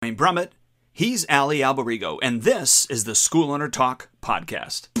Dwayne Brummett. He's Ali Alberigo, and this is the School Owner Talk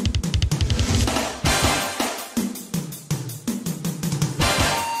podcast.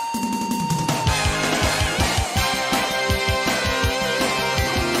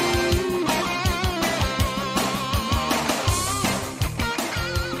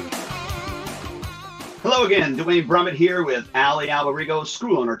 Hello again, Dwayne Brummett here with Ali Alberigo,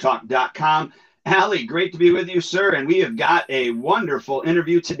 SchoolOwnerTalk.com. Ali, great to be with you, sir, and we have got a wonderful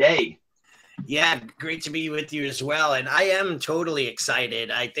interview today. Yeah, great to be with you as well, and I am totally excited.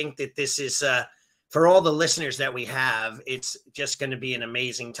 I think that this is, for all the listeners that we have, it's just going to be an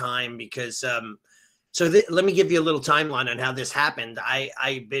amazing time because, let me give you a little timeline on how this happened.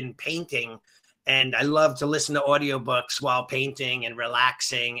 I've been painting, and I love to listen to audiobooks while painting and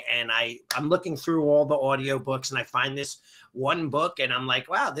relaxing, and I'm looking through all the audiobooks, and I find this one book and I'm like,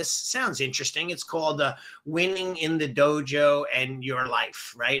 wow, this sounds interesting. It's called Winning in the Dojo and Your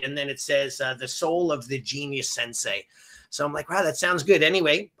Life, right? And then it says The Soul of the Genius Sensei. So I'm like, wow, that sounds good.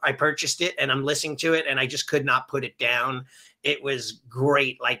 Anyway, I purchased it and I'm listening to it and I just could not put it down. It was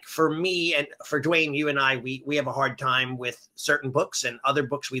great. Like for me and for Dwayne, you and I, we have a hard time with certain books, and other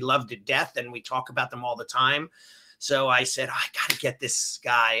books we love to death and we talk about them all the time. So I said, I got to get this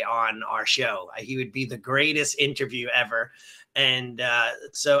guy on our show. He would be the greatest interview ever. And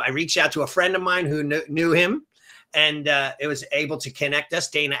so I reached out to a friend of mine who knew him, and it was able to connect us,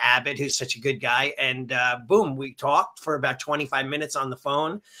 Dana Abbott, who's such a good guy. And boom, we talked for about 25 minutes on the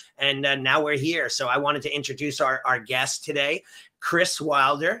phone, and now we're here. So I wanted to introduce our guest today, Kris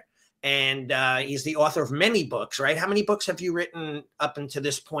Wilder. And he's the author of many books, right? How many books have you written up until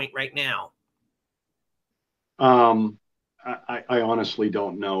this point right now? I honestly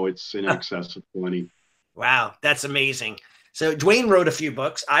don't know. It's in excess of 20. Wow, that's amazing. So Dwayne wrote a few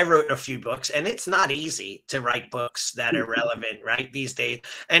books. I wrote a few books, and it's not easy to write books that are relevant, right, these days.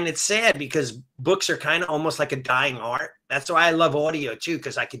 And it's sad because books are kind of almost like a dying art. That's why I love audio too,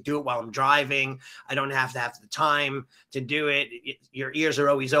 because I could do it while I'm driving. I don't have to have the time to do it. Your ears are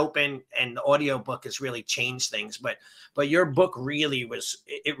always open, and the audio book has really changed things. But your book really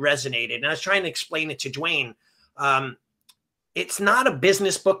it resonated. And I was trying to explain it to Dwayne. It's not a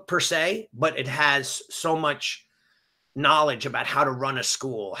business book per se, but it has so much knowledge about how to run a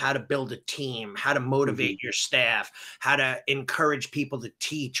school, how to build a team, how to motivate your staff, how to encourage people to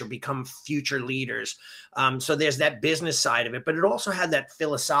teach or become future leaders. So there's that business side of it, but it also had that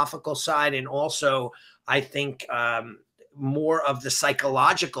philosophical side. And also, I think, more of the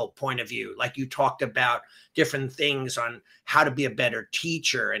psychological point of view. Like you talked about different things on how to be a better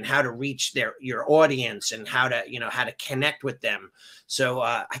teacher and how to reach your audience and how to connect with them. So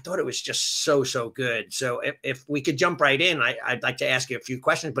I thought it was just so good. So if we could jump right in, I'd like to ask you a few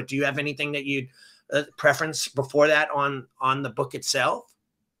questions, but do you have anything that you'd preference before that on the book itself?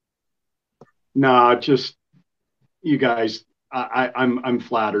 No, just you guys, I'm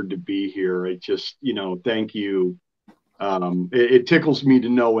flattered to be here. It just, thank you. It tickles me to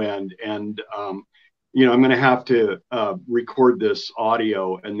no end. And, I'm going to have to record this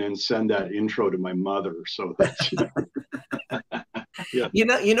audio and then send that intro to my mother. So that's, yeah.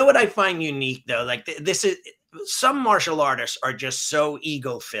 You know what I find unique though, like this is, some martial artists are just so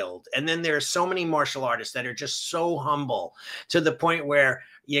ego filled. And then there are so many martial artists that are just so humble to the point where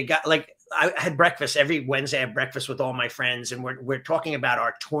you got like, I had breakfast every Wednesday. I have breakfast with all my friends, and we're talking about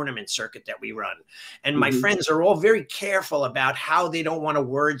our tournament circuit that we run. And my friends are all very careful about how they don't want to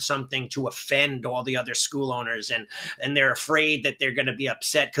word something to offend all the other school owners, and they're afraid that they're going to be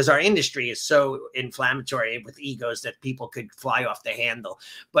upset because our industry is so inflammatory with egos that people could fly off the handle.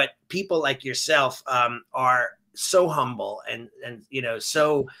 But people like yourself are so humble and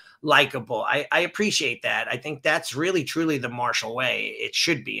so likable. I appreciate that. I think that's really truly the martial way. It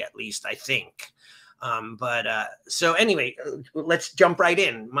should be, at least I think. So anyway, let's jump right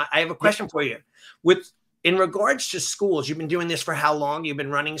in. I have a question for you. In regards to schools, you've been doing this for how long? You've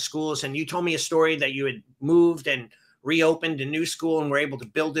been running schools, and you told me a story that you had moved and reopened a new school and were able to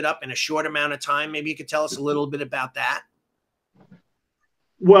build it up in a short amount of time. Maybe you could tell us a little bit about that.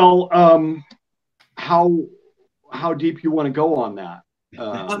 Well, how deep you want to go on that?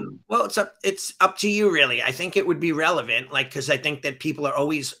 Well, it's up to you, really. I think it would be relevant, because I think that people are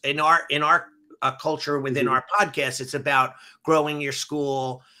always in our culture within our podcast. It's about growing your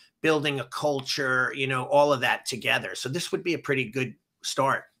school, building a culture, all of that together. So this would be a pretty good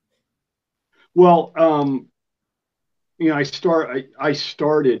start. Well, I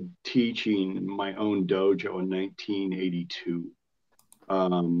started teaching my own dojo in 1982,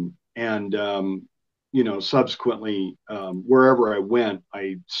 subsequently, wherever I went,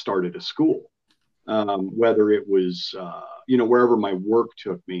 I started a school. whether it was, wherever my work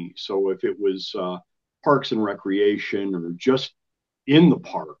took me. So if it was parks and recreation or just in the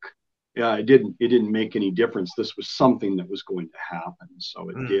park, it didn't make any difference. This was something that was going to happen. So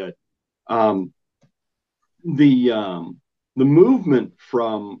it did. Um, the movement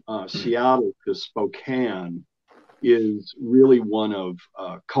from Seattle to Spokane is really one of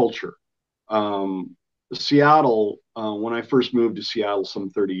culture. Seattle, when I first moved to Seattle some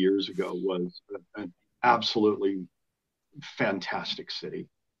 30 years ago, was an absolutely fantastic city.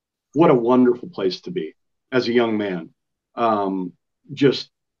 What a wonderful place to be as a young man. Just,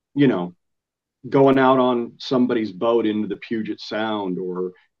 going out on somebody's boat into the Puget Sound,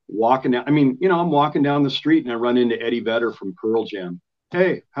 or walking down. I mean, I'm walking down the street and I run into Eddie Vedder from Pearl Jam.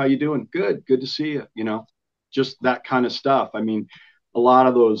 Hey, how you doing? Good to see you. Just that kind of stuff. I mean, a lot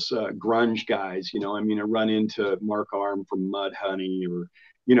of those grunge guys, I run into Mark Arm from Mudhoney, or,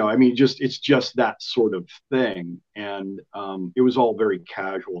 it's just that sort of thing. And it was all very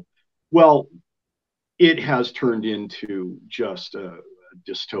casual. Well, it has turned into just a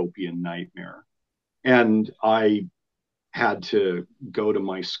dystopian nightmare. And I had to go to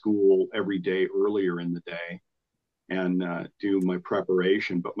my school every day earlier in the day and do my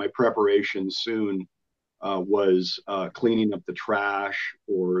preparation. But my preparation soon was cleaning up the trash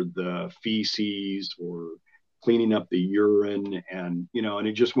or the feces or cleaning up the urine. And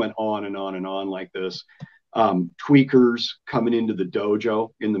it just went on and on and on like this. Tweakers coming into the dojo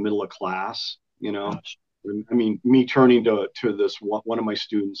in the middle of class, I mean, me turning to this one of my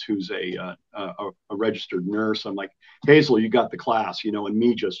students who's a registered nurse. I'm like, Hazel, you got the class, and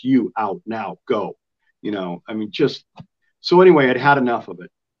me just, you out now, go, just, so anyway, I'd had enough of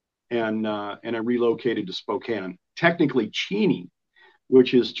it. And I relocated to Spokane, technically Cheney,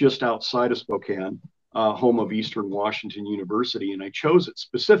 which is just outside of Spokane, home of Eastern Washington University. And I chose it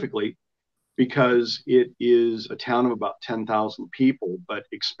specifically because it is a town of about 10,000 people, but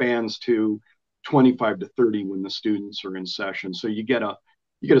expands to 25 to 30 when the students are in session. So you get a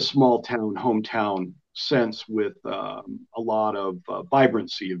small town, hometown sense with a lot of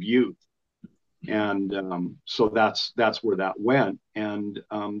vibrancy of youth. And so that's where that went. And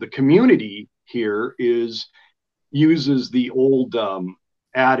the community here uses the old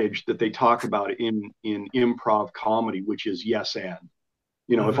adage that they talk about in improv comedy, which is yes and.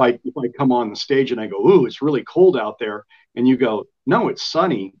 If I come on the stage and I go, ooh, it's really cold out there, and you go, no, it's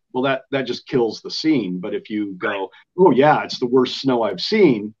sunny, well, that just kills the scene. But if you go, oh yeah, it's the worst snow I've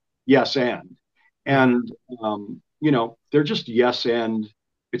seen, yes and. And they're just yes and.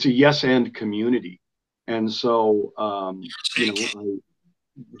 It's a yes and community. And so I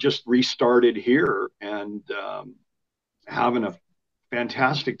just restarted here and having a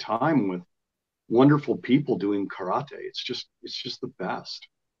fantastic time with wonderful people doing karate. It's just the best.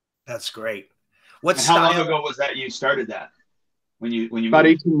 That's great. How long ago was that you started that? When you About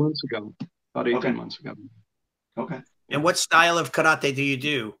moved? 18 months ago. About 18 months ago. Okay. And what style of karate do you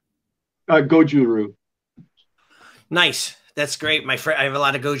do? Goju-ryu. Nice. That's great. I have a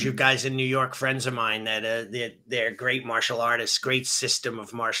lot of Goju guys in New York, friends of mine that they're great martial artists, great system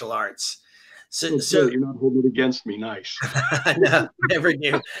of martial arts. So you're not holding it against me. Nice. No, never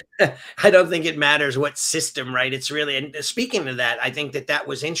do. I don't think it matters what system, right? It's really, and speaking of that, I think that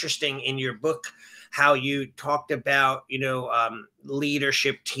was interesting in your book, how you talked about,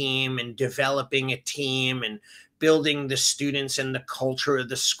 leadership team and developing a team and building the students and the culture of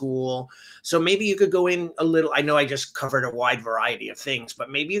the school. So maybe you could go in a little, I know I just covered a wide variety of things,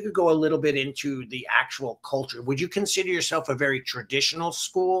 but maybe you could go a little bit into the actual culture. Would you consider yourself a very traditional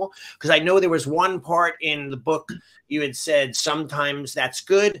school? Because I know there was one part in the book you had said sometimes that's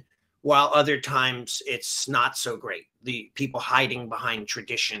good, while other times it's not so great. The people hiding behind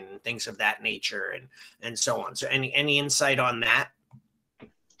tradition and things of that nature and so on. So any insight on that?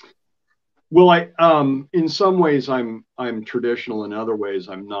 Well, in some ways I'm traditional, in other ways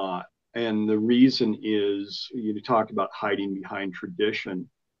I'm not. And the reason is, you talked about hiding behind tradition.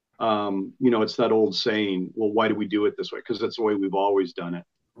 It's that old saying, well, why do we do it this way? Because that's the way we've always done it.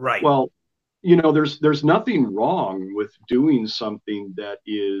 Right. Well, there's nothing wrong with doing something that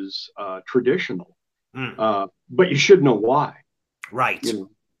is traditional, but you should know why. Right.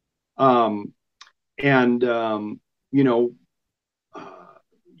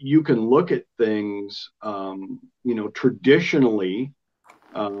 You can look at things, traditionally,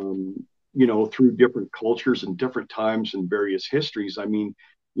 through different cultures and different times and various histories. I mean,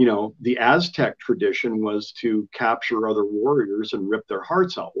 the Aztec tradition was to capture other warriors and rip their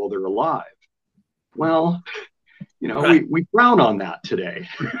hearts out while they're alive. Well, right. we frown on that today.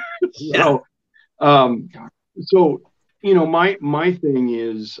 Yeah. So, my thing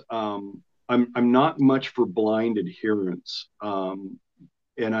is, I'm not much for blind adherence, and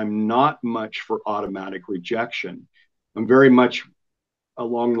I'm not much for automatic rejection. I'm very much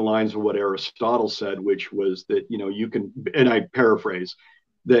along the lines of what Aristotle said, which was that, you can, and I paraphrase,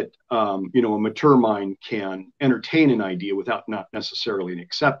 that, a mature mind can entertain an idea without not necessarily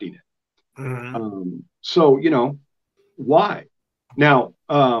accepting it. So, why? Now,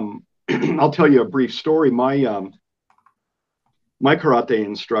 I'll tell you a brief story. My karate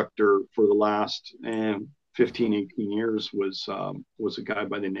instructor for the last 15, 18 years was a guy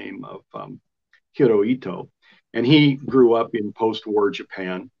by the name of Hirohito. And he grew up in post-war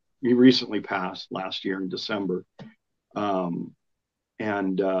Japan. He recently passed last year in December.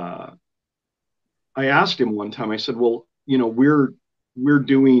 And I asked him one time, I said, well, we're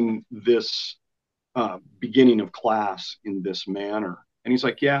doing this beginning of class in this manner. And he's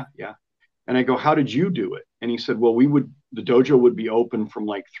like, yeah. And I go, how did you do it? And he said, well, the dojo would be open from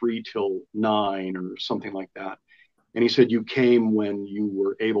like 3 till 9 or something like that. And he said, you came when you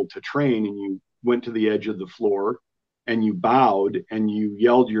were able to train, and you went to the edge of the floor and you bowed and you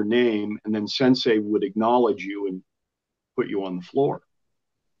yelled your name, and then sensei would acknowledge you and put you on the floor.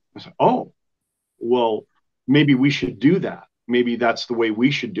 I said, oh, well, maybe we should do that. Maybe that's the way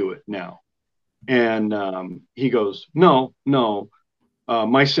we should do it now. And he goes, no,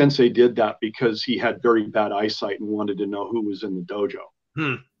 my sensei did that because he had very bad eyesight and wanted to know who was in the dojo.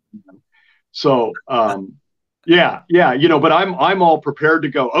 So, yeah, but I'm all prepared to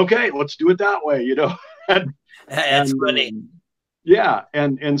go, okay, let's do it that way, That's funny. Yeah.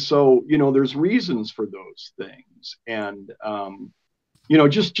 And so, there's reasons for those things. And,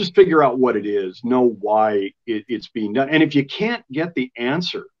 just figure out what it is, know why it's being done. And if you can't get the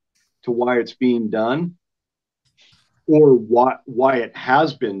answer to why it's being done, or why it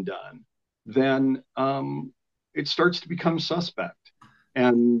has been done, then it starts to become suspect.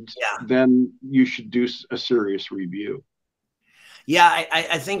 And then you should do a serious review. Yeah,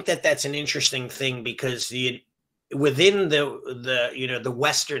 I think that's an interesting thing, because within the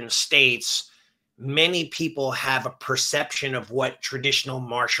Western states, many people have a perception of what traditional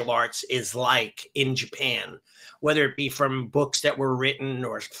martial arts is like in Japan, whether it be from books that were written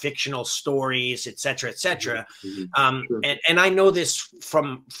or fictional stories, et cetera, et cetera. Sure. And I know this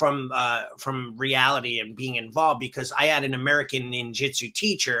from reality and being involved, because I had an American ninjutsu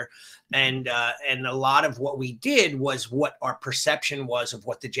teacher, and a lot of what we did was what our perception was of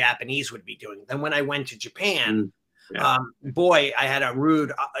what the Japanese would be doing. Then when I went to Japan, boy, I had a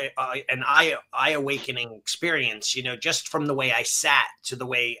rude an eye-awakening experience, just from the way I sat to the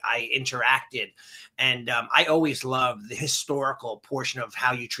way I interacted. And I always loved the historical portion of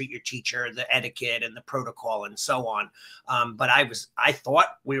how you treat your teacher, the etiquette and the protocol and so on. But I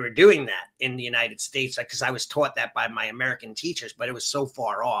thought we were doing that in the United States, because I was taught that by my American teachers, but it was so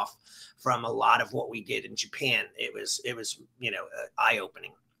far off from a lot of what we did in Japan. It was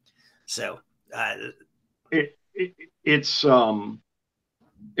eye-opening. So it's I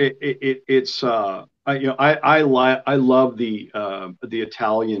love the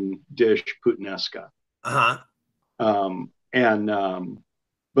Italian dish puttanesca.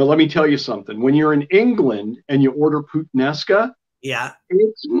 But let me tell you something. When you're in England and you order puttanesca,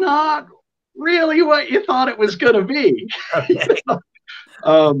 it's not really what you thought it was going to be.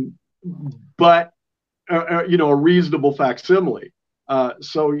 But a reasonable facsimile.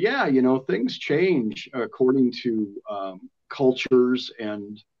 So yeah, things change according to cultures,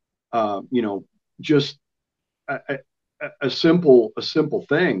 and just a simple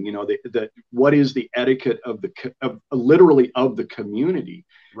thing. That what is the etiquette of literally of the community.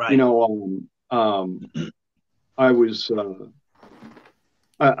 Right.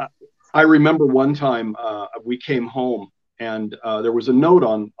 I remember one time we came home, and there was a note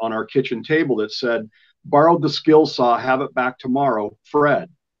on our kitchen table that said, "Borrowed the skill saw, have it back tomorrow, Fred."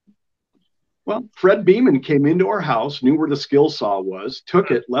 Well, Fred Beeman came into our house, knew where the skill saw was, took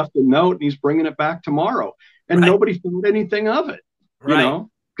it, left a note, and he's bringing it back tomorrow. And nobody thought anything of it,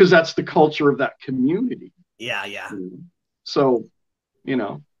 because that's the culture of that community. Yeah. So,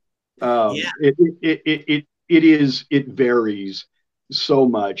 it varies so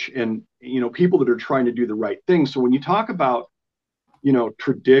much. And, people that are trying to do the right thing. So when you talk about,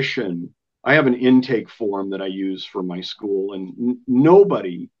 tradition, I have an intake form that I use for my school, and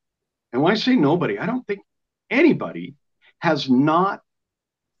nobody, and when I say nobody, I don't think anybody has not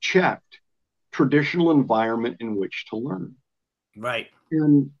checked traditional environment in which to learn. Right.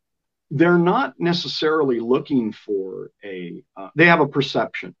 And they're not necessarily looking for they have a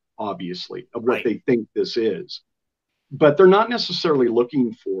perception, obviously, of what they think this is, but they're not necessarily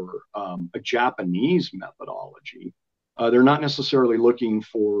looking for a Japanese methodology. They're not necessarily looking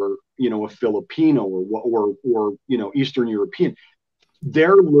for, a Filipino or Eastern European.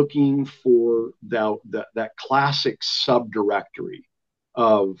 They're looking for that classic subdirectory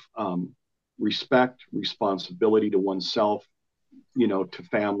of respect, responsibility to oneself, to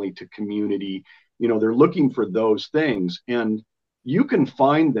family, to community. They're looking for those things, and you can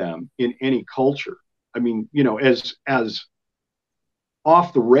find them in any culture. I mean, as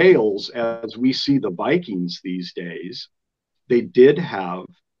off the rails as we see the Vikings these days, they did have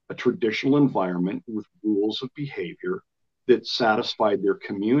a traditional environment with rules of behavior that satisfied their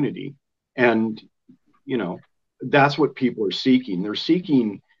community. And, that's what people are seeking. They're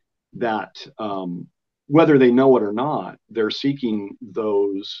seeking that, whether they know it or not, they're seeking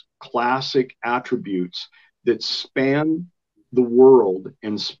those classic attributes that span the world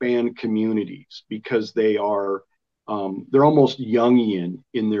and span communities, because they're almost Jungian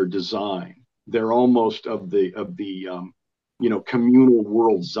in their design. They're almost of the communal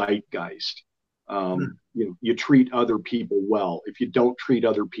world zeitgeist. You treat other people well. If you don't treat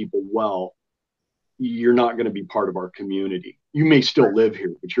other people well, you're not going to be part of our community. You may still live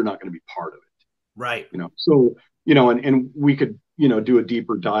here, but you're not going to be part of it. Right. So, and we could, do a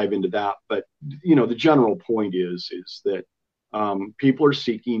deeper dive into that. But, the general point is that people are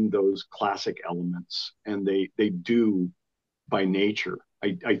seeking those classic elements, and they do by nature.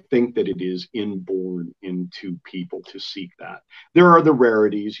 I think that it is inborn into people to seek that. There are the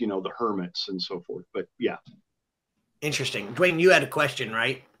rarities, the hermits and so forth, but yeah. Interesting. Dwayne, you had a question,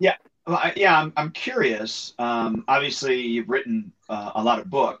 right? Yeah. Well, I'm curious. Obviously, you've written a lot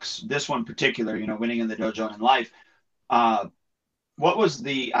of books. This one particular, Winning in the Dojo and Life. What was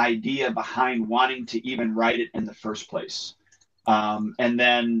the idea behind wanting to even write it in the first place? And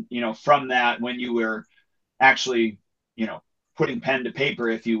then, from that, when you were actually, putting pen to paper,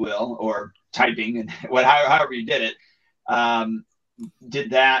 if you will, or typing, and however you did it,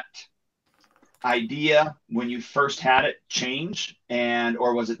 did that idea when you first had it change,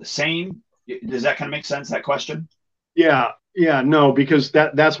 or was it the same? Does that kind of make sense, that question? Yeah, no, because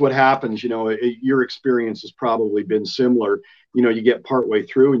that's what happens. Your experience has probably been similar. You get partway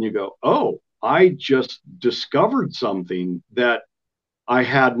through and you go, oh, I just discovered something that I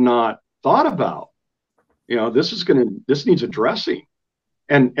had not thought about. This needs addressing.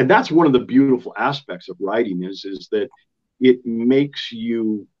 And that's one of the beautiful aspects of writing is that it makes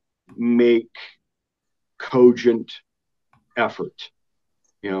you make cogent effort.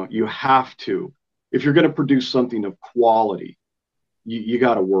 You have to, if you're going to produce something of quality, you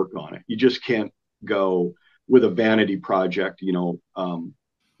got to work on it. You just can't go with a vanity project,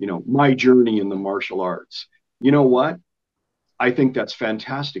 my journey in the martial arts. You know what? I think that's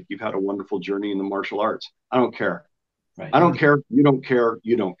fantastic. You've had a wonderful journey in the martial arts. I don't care. Right. I don't care. You don't care.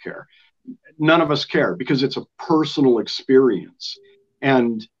 You don't care. None of us care, because it's a personal experience.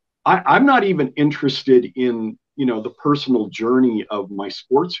 And I'm not even interested in, the personal journey of my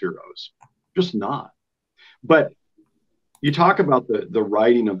sports heroes. Just not. But you talk about the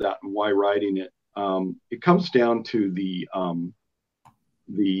writing of that and why writing it. It comes down to the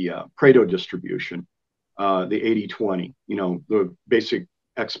Pareto distribution. The 80-20, the basic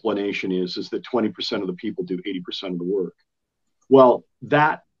explanation is that 20% of the people do 80% of the work. Well,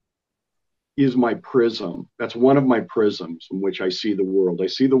 that is my prism. That's one of my prisms in which I see the world. I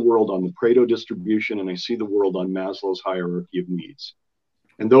see the world on the Pareto distribution, and I see the world on Maslow's hierarchy of needs.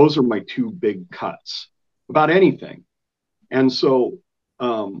 And those are my two big cuts about anything. And so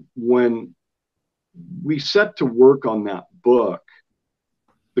when we set to work on that book,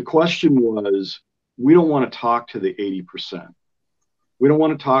 the question was, we don't want to talk to the 80%. We don't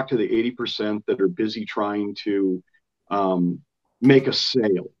want to talk to the 80% that are busy trying to make a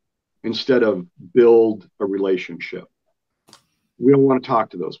sale instead of build a relationship. We don't want to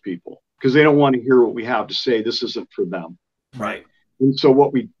talk to those people because they don't want to hear what we have to say. This isn't for them. Right. And so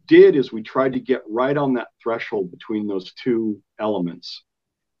what we did is we tried to get right on that threshold between those two elements,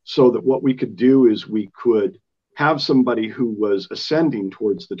 so that what we could do is we could have somebody who was ascending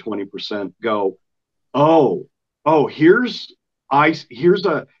towards the 20% go, oh, here's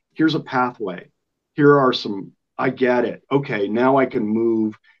a pathway. Here are some, I get it. Okay, now I can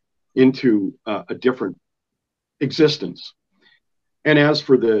move into a different existence. And as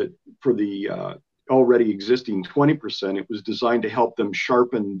for the already existing 20%, it was designed to help them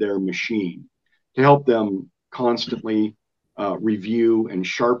sharpen their machine, to help them constantly review and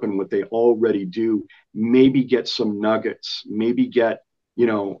sharpen what they already do, maybe get some nuggets, maybe get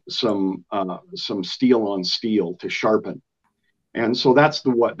some steel on steel to sharpen. And so that's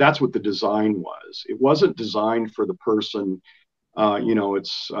what the design was. It wasn't designed for the person,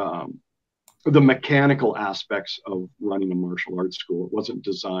 the mechanical aspects of running a martial arts school. It wasn't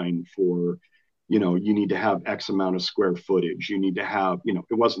designed for, you know, you need to have X amount of square footage. You need to have, you know,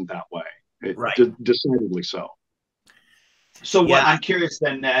 it wasn't that way. Right. Decidedly so. So Yeah. what I'm curious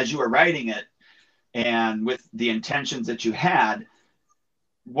then, as you were writing it and with the intentions that you had,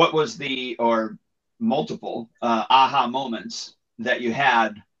 what was the, or multiple aha moments that you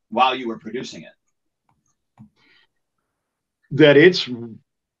had while you were producing it? That it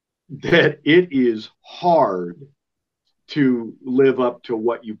is hard to live up to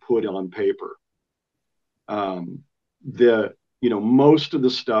what you put on paper. You know, most of the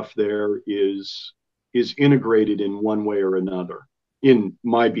stuff there is integrated in one way or another in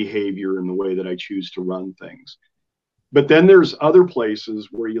my behavior and the way that I choose to run things. But then there's other places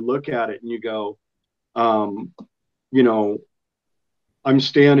where you look at it and you go, you know, I'm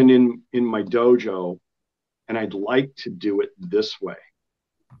standing in my dojo and I'd like to do it this way,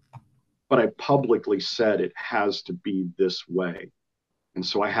 but I publicly said it has to be this way. And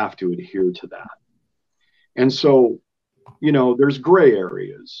so I have to adhere to that. And so, you know, there's gray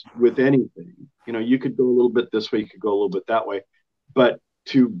areas with anything. You know, you could go a little bit this way, you could go a little bit that way, but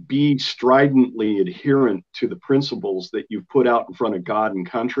to be stridently adherent to the principles that you put out in front of God and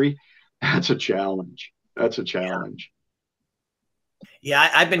country, that's a challenge. That's a challenge. Yeah,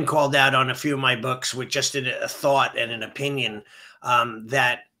 I've been called out on a few of my books with just a thought and an opinion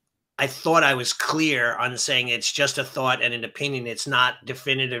that I thought I was clear on saying it's just a thought and an opinion. It's not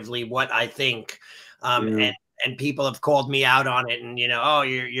definitively what I think. And people have called me out on it and, you know, oh,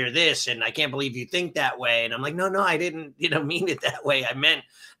 you're this, and I can't believe you think that way. And I'm like, no, I didn't, you know, mean it that way. I meant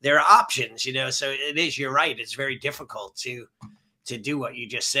there are options, you know, so it is, you're right. It's very difficult to do what you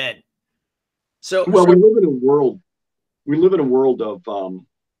just said. So, well, we live in a world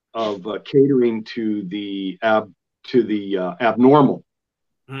of catering to the abnormal.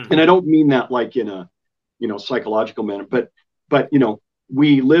 And I don't mean that like in a, you know, psychological manner, but, you know,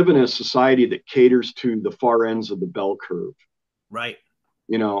 we live in a society that caters to the far ends of the bell curve. Right.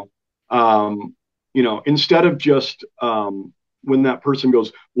 You know, instead of just when that person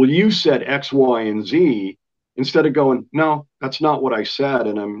goes, well, you said X, Y, and Z, instead of going, no, that's not what I said,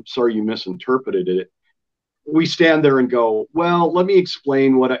 and I'm sorry you misinterpreted it. We stand there and go, well, let me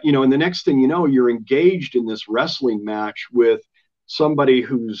explain what, you know, and the next thing you know, you're engaged in this wrestling match with somebody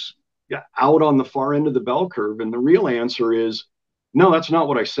who's out on the far end of the bell curve. And the real answer is, no, that's not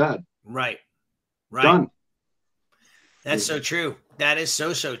what I said. Right. Done. That's so true. That is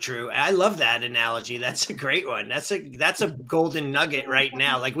so true. I love that analogy. That's a great one. That's a golden nugget right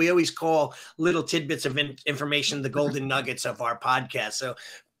now. Like we always call little tidbits of information the golden nuggets of our podcast. So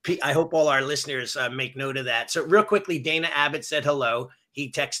I hope all our listeners make note of that. So real quickly, Dana Abbott said hello. He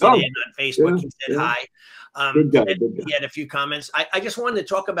texted in on Facebook. He said hi. Good guy. He had a few comments. I just wanted to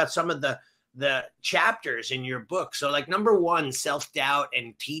talk about some of the chapters in your book. So like number 1, self-doubt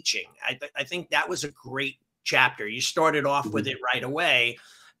and teaching. I think that was a great chapter. You started off with it right away.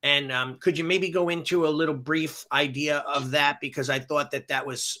 And could you maybe go into a little brief idea of that? Because I thought that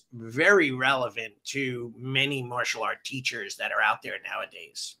was very relevant to many martial art teachers that are out there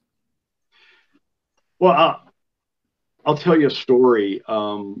nowadays. Well, I'll tell you a story.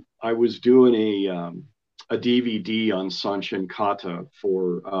 I was doing a DVD on Sanshin Kata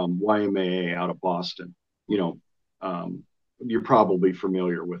for YMAA out of Boston. You know, you're probably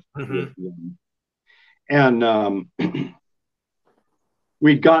familiar with them. And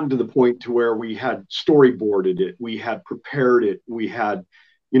we'd gotten to the point to where we had storyboarded it, we had prepared it, we had,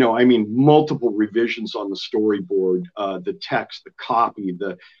 you know, I mean, multiple revisions on the storyboard, the text, the copy,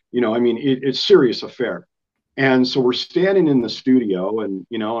 you know, I mean, it's a serious affair. And so we're standing in the studio and,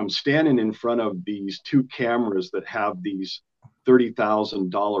 you know, I'm standing in front of these 2 cameras that have these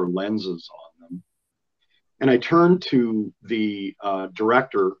 $30,000 lenses on them. And I turned to the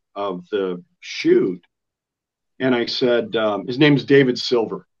director of the shoot and I said, his name's David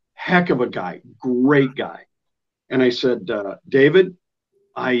Silver, heck of a guy, great guy. And I said, David,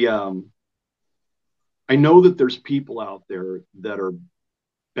 I know that there's people out there that are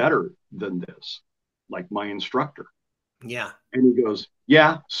better than this, like my instructor. Yeah. And he goes,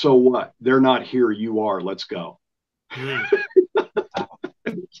 yeah, so what? They're not here. You are. Let's go. It's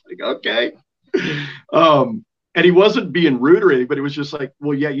like, okay. And he wasn't being rude or anything, but it was just like,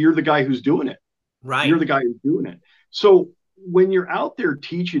 well, yeah, you're the guy who's doing it. Right. You're the guy who's doing it. So when you're out there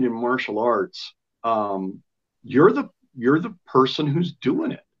teaching in martial arts, you're the person who's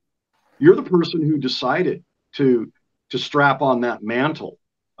doing it. You're the person who decided to strap on that mantle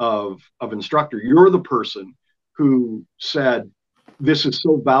of instructor. You're the person who said, this is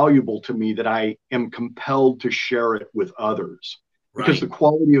so valuable to me that I am compelled to share it with others. because the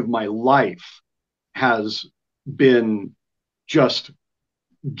quality of my life has been just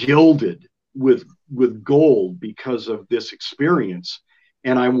gilded with gold because of this experience.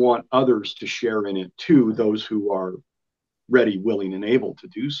 And I want others to share in it too, those who are ready, willing, and able to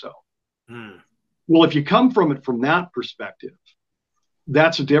do so. Well, if you come from it from that perspective,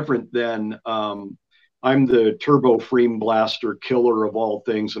 that's different than I'm the turbo frame blaster killer of all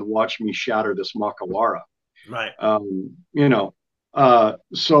things, and watch me shatter this Makawara. Right. You know,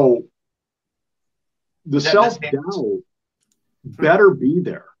 so the self-doubt better be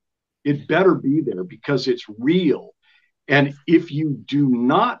there. It better be there because it's real. And if you do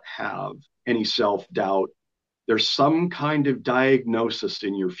not have any self-doubt, there's some kind of diagnosis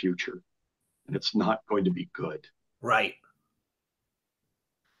in your future, and it's not going to be good. Right.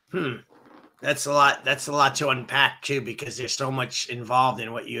 That's a lot. That's a lot to unpack too, because there's so much involved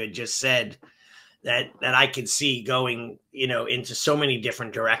in what you had just said that I could see going, you know, into so many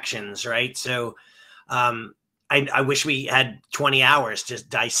different directions. Right. So, I wish we had 20 hours to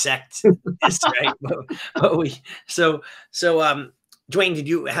dissect this, right? So, Dwayne, did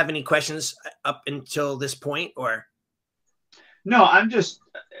you have any questions up until this point, or? No, I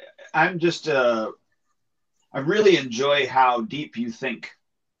really enjoy how deep you think,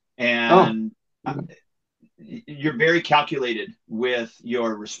 and you're very calculated with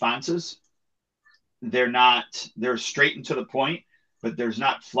your responses. They're straight and to the point, but there's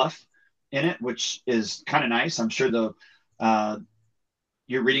not fluff in it, which is kind of nice. I'm sure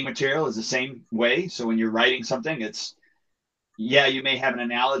your reading material is the same way. So when you're writing something, you may have an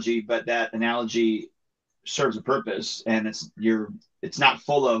analogy, but that analogy serves a purpose, and it's not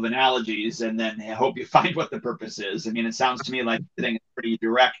full of analogies and then I hope you find what the purpose is. I mean, it sounds to me like the thing is pretty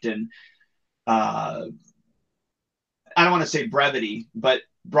direct and I don't want to say brevity, but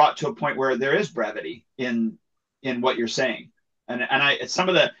brought to a point where there is brevity in what you're saying. And some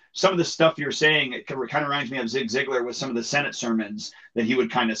of the stuff you're saying, it kind of reminds me of Zig Ziglar with some of the Senate sermons that he would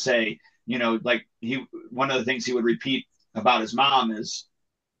kind of say, you know, like one of the things he would repeat about his mom is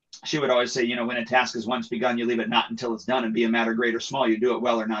she would always say, you know, when a task is once begun, you leave it not until it's done, and be a matter great or small, you do it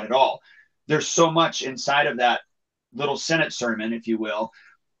well or not at all. There's so much inside of that little Senate sermon, if you will.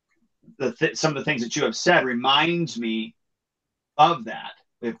 Some of the things that you have said reminds me of that,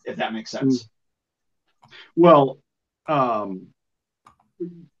 if that makes sense. Well,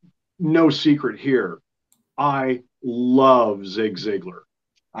 no secret here. I love Zig Ziglar.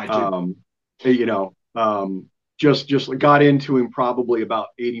 I do. You know, just got into him probably about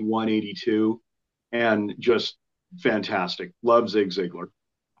 81, 82, and just fantastic. Love Zig Ziglar.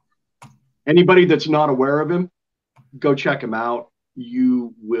 Anybody that's not aware of him, go check him out.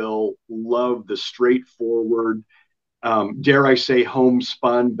 You will love the straightforward, dare I say,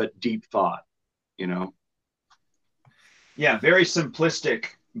 homespun, but deep thought, you know? Yeah, very simplistic,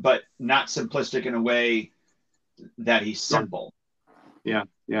 but not simplistic in a way that he's simple. Yeah,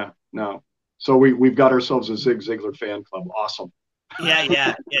 no. So we've got ourselves a Zig Ziglar fan club. Awesome.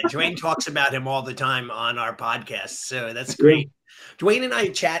 Yeah. Dwayne talks about him all the time on our podcast, so that's great. Dwayne and I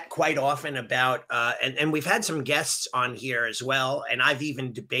chat quite often about, and we've had some guests on here as well, and I've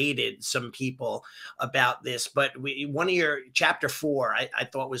even debated some people about this, but one of your chapter 4, I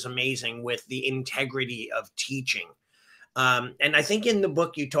thought was amazing with the integrity of teaching. And I think in the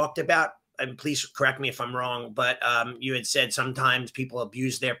book you talked about, and please correct me if I'm wrong, but you had said sometimes people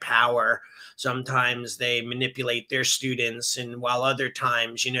abuse their power, sometimes they manipulate their students, and while other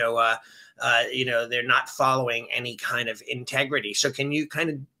times, they're not following any kind of integrity. So can you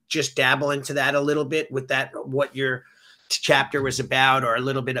kind of just dabble into that a little bit with that, what your chapter was about, or a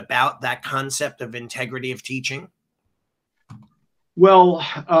little bit about that concept of integrity of teaching? Well,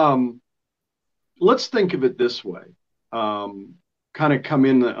 let's think of it this way. Kind of come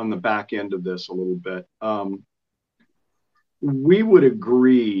in on the back end of this a little bit. We would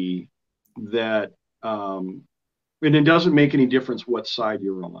agree that, and it doesn't make any difference what side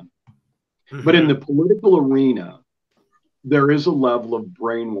you're on, but in the political arena, there is a level of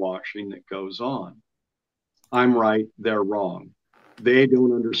brainwashing that goes on. I'm right, they're wrong. They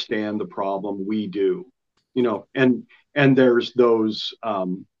don't understand the problem, we do. You know, and there's those,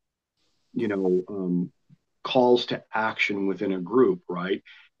 calls to action within a group, right?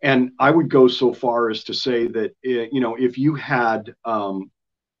 And I would go so far as to say that, if you had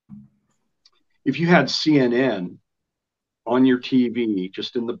CNN on your TV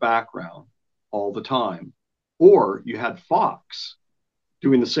just in the background all the time, or you had Fox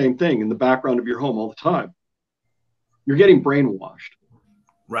doing the same thing in the background of your home all the time, you're getting brainwashed.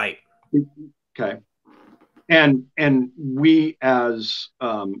 Right. Okay. And we as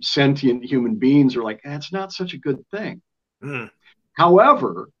sentient human beings are like, it's not such a good thing.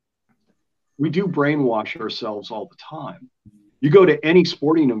 However, we do brainwash ourselves all the time. You go to any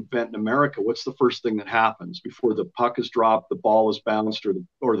sporting event in America, what's the first thing that happens before the puck is dropped, the ball is bounced,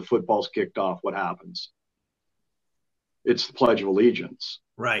 or the football's kicked off? What happens? It's the Pledge of Allegiance.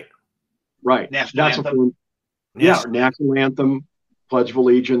 Right. Right. National That's anthem. a form. Yeah, national anthem, Pledge of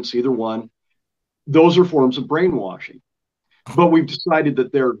Allegiance, either one. Those are forms of brainwashing. But we've decided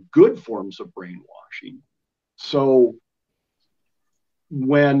that they're good forms of brainwashing. So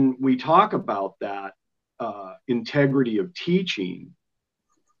when we talk about that integrity of teaching,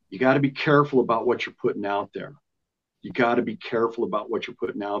 you got to be careful about what you're putting out there. You got to be careful about what you're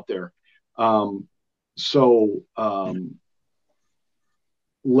putting out there.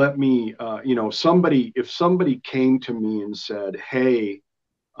 Let me, if somebody came to me and said, hey,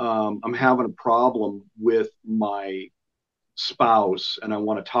 I'm having a problem with my spouse and I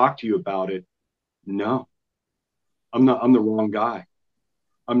want to talk to you about it. No, I'm the wrong guy.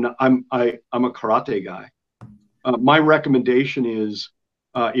 I'm a karate guy. My recommendation is,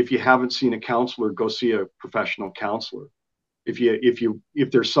 if you haven't seen a counselor, go see a professional counselor.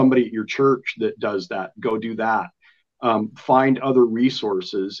 If there's somebody at your church that does that, go do that. Find other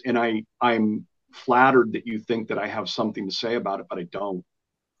resources. And I'm flattered that you think that I have something to say about it, but I don't.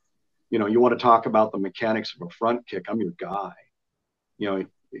 You want to talk about the mechanics of a front kick, I'm your guy.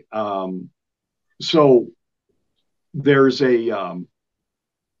 So there's a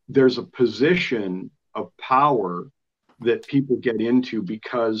position of power that people get into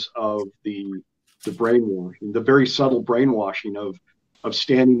because of the brainwashing, the very subtle brainwashing of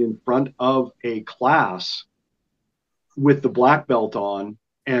standing in front of a class with the black belt on,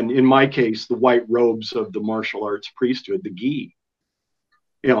 and in my case, the white robes of the martial arts priesthood, the gi.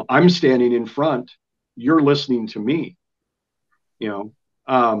 I'm standing in front, you're listening to me. You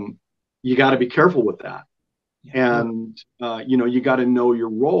got to be careful with that. And, you got to know your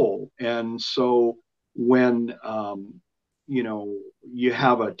role. And so when, you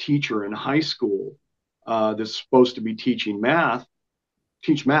have a teacher in high school that's supposed to be teaching math,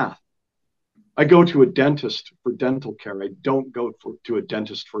 teach math. I go to a dentist for dental care. I don't go to a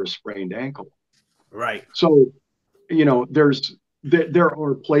dentist for a sprained ankle. Right. So, there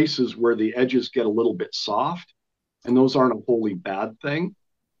are places where the edges get a little bit soft, and those aren't a wholly bad thing.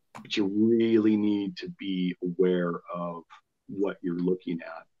 But you really need to be aware of what you're looking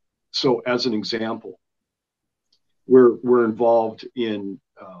at. So as an example, we're involved in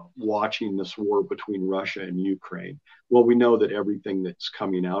watching this war between Russia and Ukraine. Well, we know that everything that's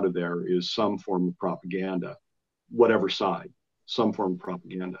coming out of there is some form of propaganda, whatever side, some form of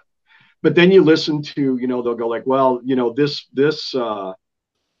propaganda. But then you listen to, they'll go like, well,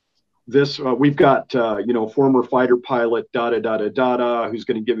 we've got, former fighter pilot, who's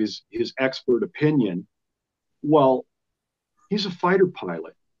going to give his expert opinion. Well, he's a fighter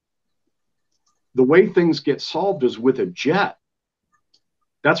pilot. The way things get solved is with a jet.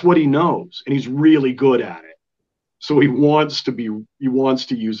 That's what he knows. And he's really good at it. So he wants to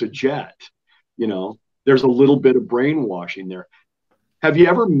use a jet. There's a little bit of brainwashing there. Have you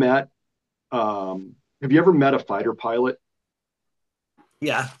ever met a fighter pilot?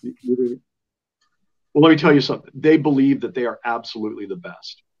 Yeah. Well, let me tell you something. They believe that they are absolutely the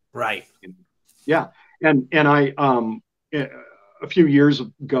best. Right. Yeah. And I, a few years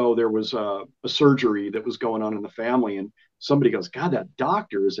ago, there was a surgery that was going on in the family, and somebody goes, God, that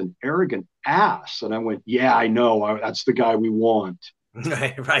doctor is an arrogant ass. And I went, yeah, I know. That's the guy we want.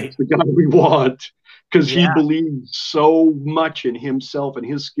 Right. That's the guy we want, because he believes so much in himself and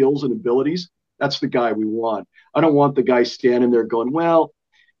his skills and abilities. That's the guy we want. I don't want the guy standing there going, well,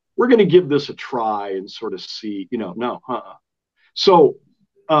 we're going to give this a try and sort of see, no. So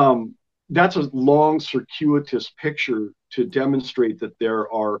that's a long, circuitous picture to demonstrate that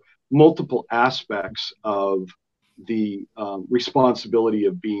there are multiple aspects of the responsibility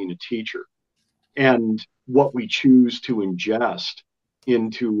of being a teacher, and what we choose to ingest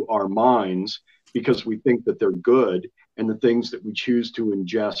into our minds because we think that they're good, and the things that we choose to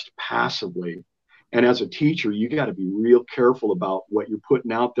ingest passively. And as a teacher, you got to be real careful about what you're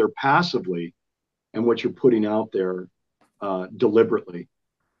putting out there passively and what you're putting out there deliberately.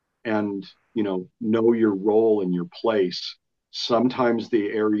 And, know your role and your place. Sometimes the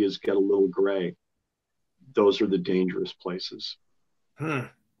areas get a little gray. Those are the dangerous places.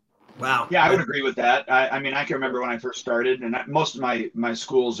 Wow. Yeah, I would agree with that. I mean, I can remember when I first started, and most of my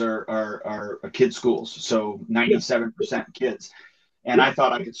schools are kid schools, so 97% kids. And I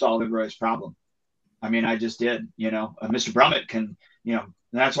thought I could solve everybody's problem. I mean, I just did. Mr. Brummett can,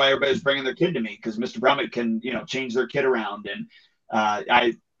 that's why everybody's bringing their kid to me, because Mr. Brummett can, change their kid around. And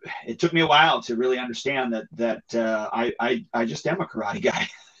it took me a while to really understand I just am a karate guy.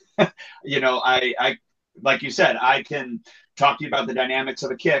 I like you said, I can talk to you about the dynamics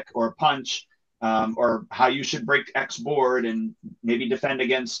of a kick or a punch, or how you should break X board and maybe defend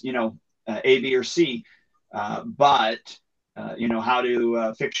against, A, B, or C. But how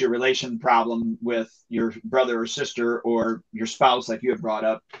to fix your relation problem with your brother or sister or your spouse, like you have brought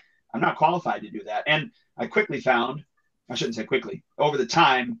up. I'm not qualified to do that. And I quickly found, I shouldn't say quickly, over the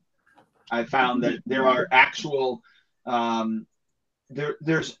time, I found that there are actual,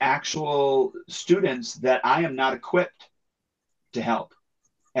 there's actual students that I am not equipped to help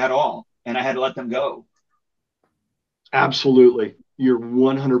at all. And I had to let them go. Absolutely. You're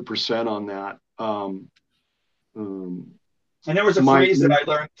 100% on that. And there was a phrase that I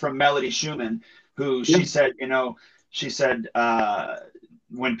learned from Melody Schumann, who she said,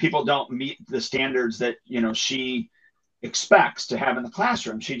 when people don't meet the standards that, she expects to have in the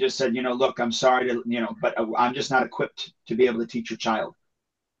classroom, she just said, look, I'm sorry to, but I'm just not equipped to be able to teach your child.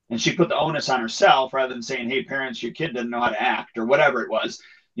 And she put the onus on herself rather than saying, hey, parents, your kid doesn't know how to act or whatever it was.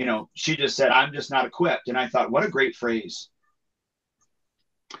 She just said, I'm just not equipped. And I thought, what a great phrase.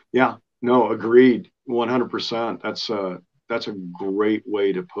 Yeah, no, agreed. 100%. That's a great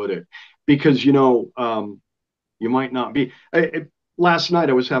way to put it, because, you might not be. Last night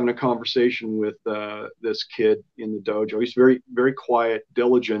I was having a conversation with this kid in the dojo. He's very, very quiet,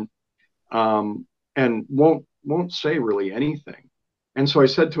 diligent, and won't say really anything. And so I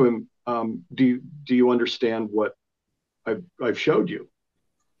said to him, do you understand what I've showed you?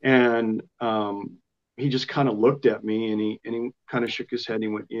 And he just kind of looked at me, and he kind of shook his head and he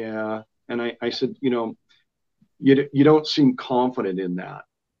went, yeah. And I said, you don't seem confident in that.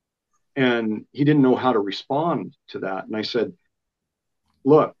 And he didn't know how to respond to that. And I said,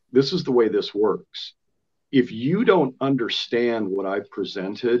 look, this is the way this works. If you don't understand what I've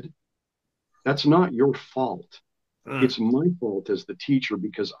presented, that's not your fault. It's my fault as the teacher,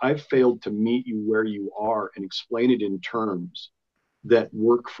 because I've failed to meet you where you are and explain it in terms that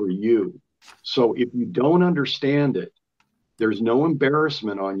work for you. So if you don't understand it, there's no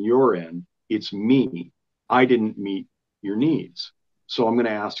embarrassment on your end. It's me. I didn't meet your needs. So I'm going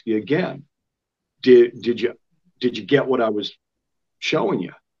to ask you again. Did you get what I was showing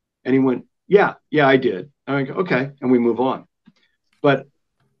you? And he went, yeah, I did. I'm like, okay. And we move on. But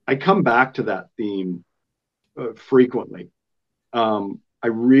I come back to that theme frequently. I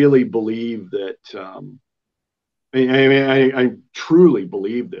really believe that, I truly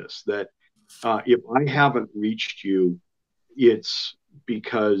believe this, that if I haven't reached you, it's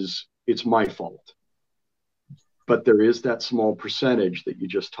because it's my fault. But there is that small percentage that you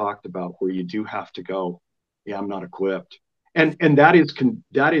just talked about where you do have to go, yeah, I'm not equipped. And that's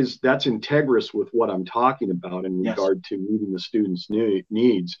integrous with what I'm talking about in regard to meeting the students'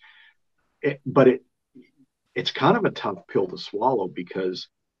 needs. But it's kind of a tough pill to swallow, because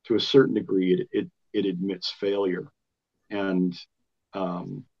to a certain degree it admits failure. And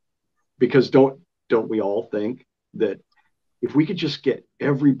because don't we all think that if we could just get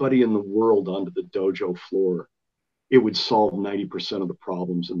everybody in the world onto the dojo floor, it would solve 90% of the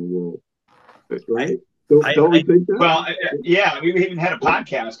problems in the world, right? Don't we think that? Well, yeah, we even had a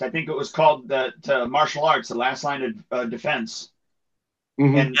podcast. I think it was called the martial arts, the last line of defense.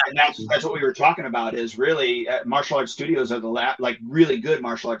 Mm-hmm. And that's what we were talking about, is really martial arts studios are really good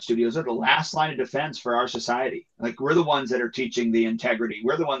martial arts studios are the last line of defense for our society. Like, we're the ones that are teaching the integrity.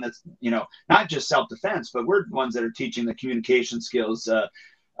 We're the one that's, not just self-defense, but we're the ones that are teaching the communication skills,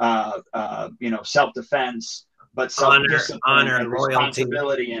 self-defense, but self-discipline, honor and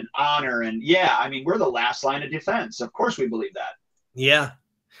responsibility and honor. And we're the last line of defense. Of course we believe that. Yeah.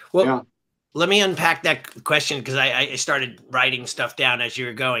 Well, let me unpack that question, because I started writing stuff down as you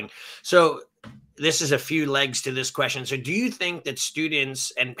were going. So this is a few legs to this question. So do you think that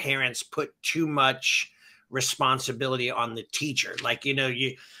students and parents put too much responsibility on the teacher? Like,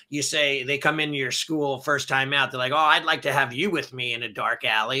 you say they come into your school first time out, they're like, oh, I'd like to have you with me in a dark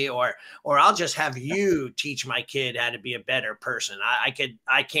alley, or I'll just have you teach my kid how to be a better person.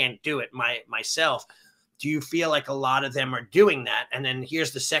 I can't do it myself. Do you feel like a lot of them are doing that? And then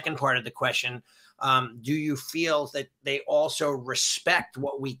here's the second part of the question. Do you feel that they also respect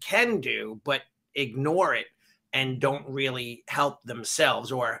what we can do, but ignore it and don't really help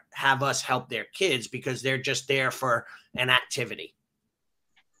themselves or have us help their kids because they're just there for an activity?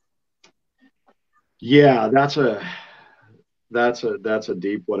 Yeah, that's a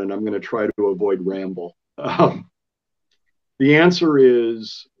deep one, and I'm going to try to avoid ramble. The answer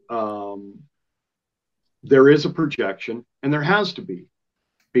is there is a projection, and there has to be,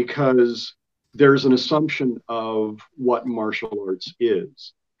 because there's an assumption of what martial arts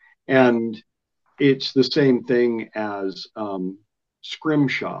is. And it's the same thing as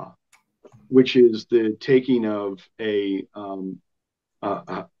scrimshaw, which is the taking of an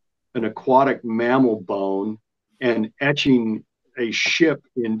aquatic mammal bone and etching a ship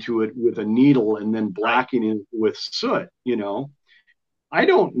into it with a needle and then blackening it with soot. I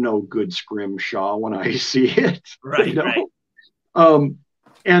don't know good scrimshaw when I see it. Right.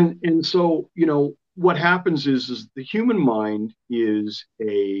 And so what happens is the human mind is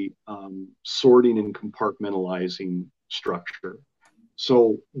a sorting and compartmentalizing structure.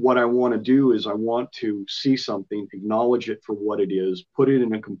 So what I want to do is I want to see something, acknowledge it for what it is, put it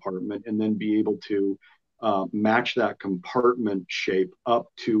in a compartment, and then be able to match that compartment shape up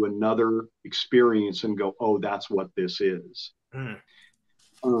to another experience and go, oh, that's what this is. And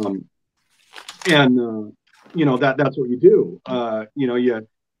that's what you do.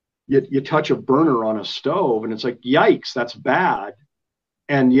 You touch a burner on a stove and it's like, yikes, that's bad.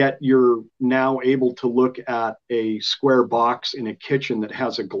 And yet you're now able to look at a square box in a kitchen that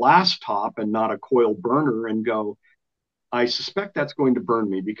has a glass top and not a coil burner and go, I suspect that's going to burn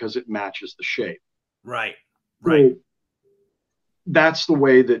me because it matches the shape. Right. So that's the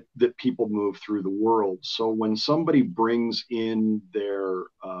way that people move through the world. So when somebody brings in their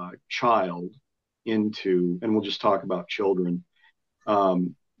child into, and we'll just talk about children,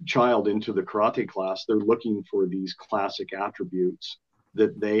 child into the karate class, they're looking for these classic attributes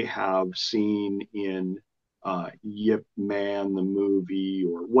that they have seen in Yip Man, the movie,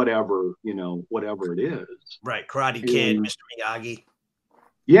 or whatever, whatever it is. Right. Karate Kid, Mr. Miyagi.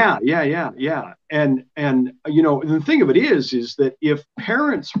 Yeah. And the thing of it is that if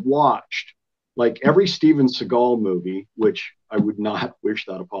parents watched like every Steven Seagal movie, which I would not wish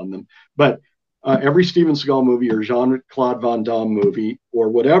that upon them, but every Steven Seagal movie or Jean-Claude Van Damme movie or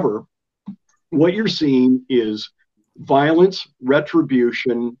whatever, what you're seeing is violence,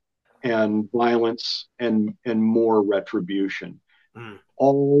 retribution, and violence and more retribution.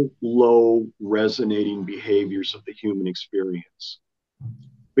 All low resonating behaviors of the human experience.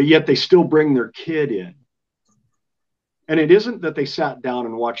 But yet they still bring their kid in. And it isn't that they sat down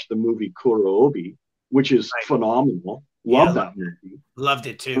and watched the movie Kurobi, which is phenomenal. Love that movie. Loved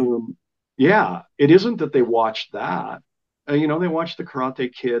it too. It isn't that they watched that. They watch the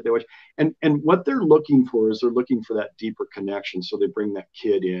Karate Kid. They watch, and what they're looking for is they're looking for that deeper connection. So they bring that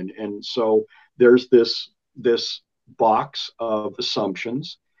kid in, and so there's this box of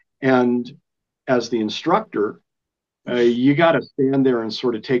assumptions, and as the instructor, you got to stand there and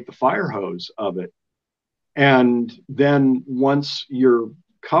sort of take the fire hose of it, and then once you're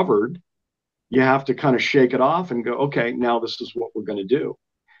covered, you have to kind of shake it off and go, okay, now this is what we're going to do,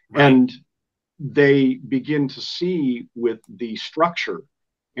 and they begin to see with the structure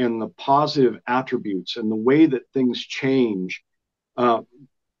and the positive attributes and the way that things change. I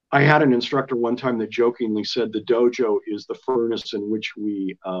had an instructor one time that jokingly said the dojo is the furnace in which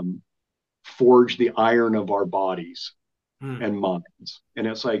we forge the iron of our bodies and minds. And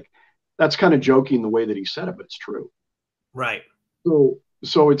it's like, that's kind of joking the way that he said it, but it's true. Right. So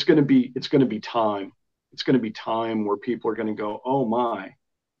it's going to be time. It's going to be time where people are going to go, oh my,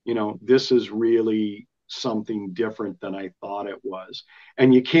 this is really something different than I thought it was.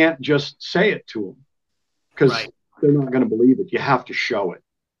 And you can't just say it to them because they're not going to believe it. You have to show it.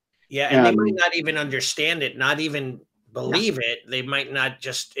 Yeah. And they might not even understand it, not even believe it. They might not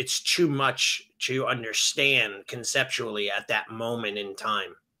it's too much to understand conceptually at that moment in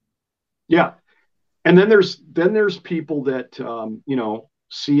time. Yeah. And then there's people that,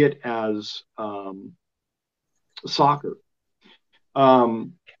 see it as soccer. I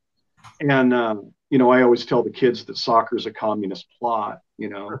always tell the kids that soccer is a communist plot,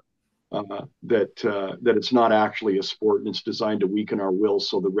 that it's not actually a sport and it's designed to weaken our will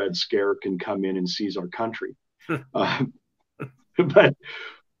so the Red Scare can come in and seize our country. But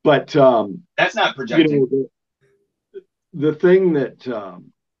that's not projecting. The thing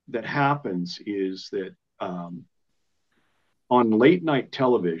that happens is that on late night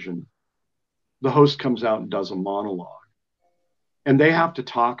television, the host comes out and does a monologue. And they have to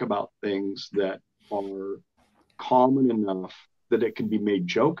talk about things that are common enough that it can be made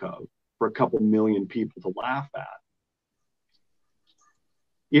joke of for a couple million people to laugh at.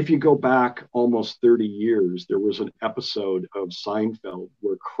 If you go back almost 30 years, there was an episode of Seinfeld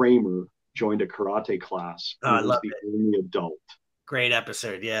where Kramer joined a karate class. Oh, I love the only adult. Great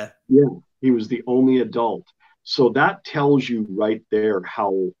episode, yeah. Yeah, he was the only adult. So that tells you right there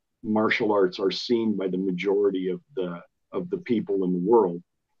how martial arts are seen by the majority of the people in the world,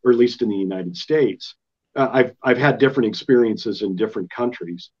 or at least in the United States. I've had different experiences in different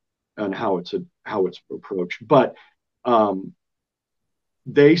countries on how it's approached, but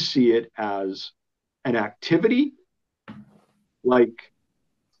they see it as an activity like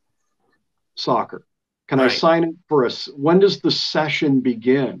soccer. Can I Right. sign up for when does the session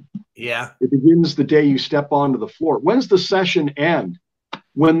begin? Yeah. It begins the day you step onto the floor. When's the session end?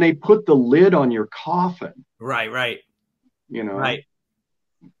 When they put the lid on your coffin, Right. Right. you know? Right.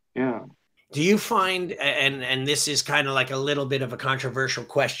 Yeah. Do you find, and this is kind of like a little bit of a controversial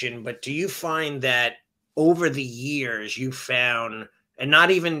question, but do you find that over the years you found, and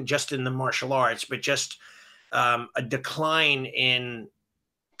not even just in the martial arts, but just a decline in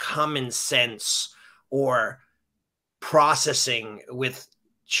common sense or processing with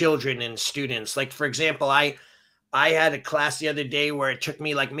children and students? Like, for example, I had a class the other day where it took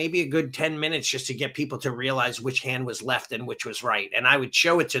me like maybe a good 10 minutes just to get people to realize which hand was left and which was right. And I would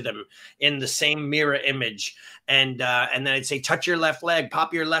show it to them in the same mirror image. And then I'd say, touch your left leg,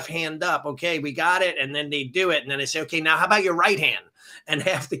 pop your left hand up. Okay, we got it. And then they do it. And then I say, okay, now how about your right hand? And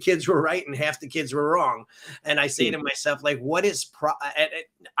half the kids were right and half the kids were wrong. And I say to myself, like, what is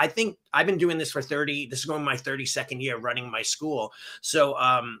I think I've been doing this for 30, this is going my 32nd year running my school. So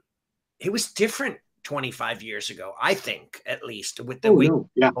it was different 25 years ago, I think, at least with the way. No.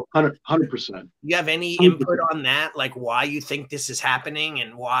 Yeah. 100%. You have any 100%. input on that? Like why you think this is happening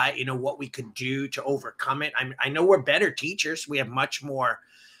and why, what we could do to overcome it? I know we're better teachers. We have much more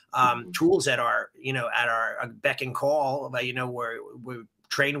tools at our, at our beck and call. But, we're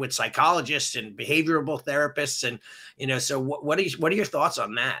trained with psychologists and behavioral therapists. And, so what are your thoughts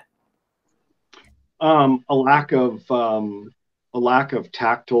on that? A lack of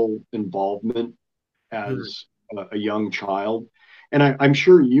tactile involvement as a young child. And I'm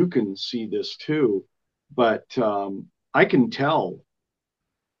sure you can see this too, but I can tell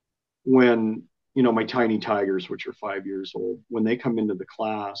when, my tiny tigers, which are 5 years old, when they come into the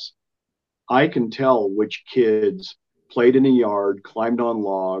class, I can tell which kids played in a yard, climbed on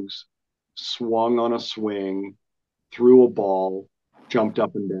logs, swung on a swing, threw a ball, jumped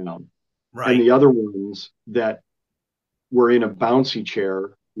up and down. Right. And the other ones that were in a bouncy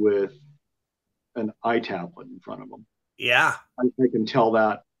chair with an iTablet in front of them. Yeah. I can tell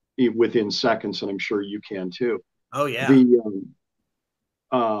that within seconds, and I'm sure you can too. Oh, yeah.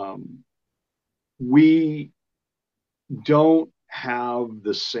 We don't have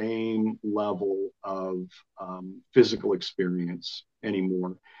the same level of physical experience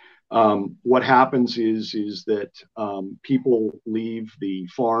anymore. What happens is that people leave the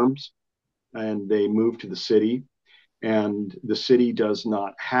farms and they move to the city, and the city does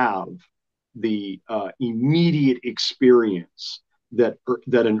not have the immediate experience that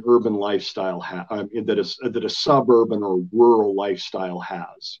an urban lifestyle that a suburban or rural lifestyle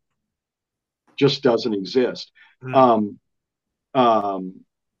has. Just doesn't exist. You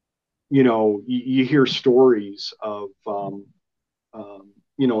hear stories of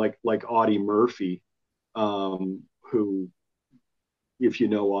like Audie Murphy, who, if you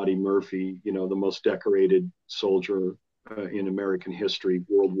know Audie Murphy, the most decorated soldier in American history,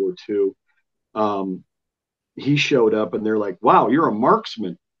 World War II. He showed up and they're like, wow, you're a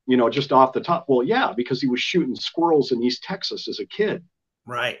marksman, just off the top. Well, yeah, because he was shooting squirrels in East Texas as a kid.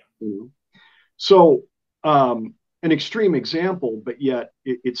 Right. So an extreme example, but yet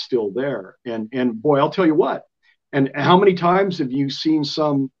it's still there. And boy, I'll tell you what, and how many times have you seen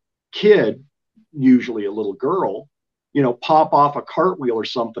some kid, usually a little girl, pop off a cartwheel or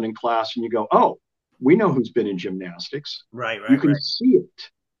something in class and you go, oh, we know who's been in gymnastics. Right. You can see it.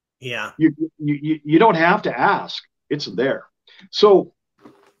 Yeah. You don't have to ask. It's there. So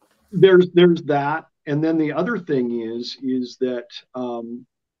there's that. And then the other thing is that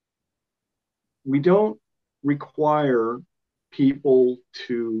we don't require people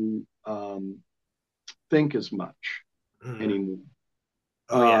to think as much anymore.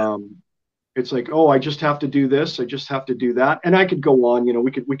 Oh, yeah. It's like, oh, I just have to do this. I just have to do that. And I could go on,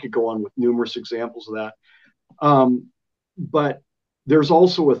 we could go on with numerous examples of that. But there's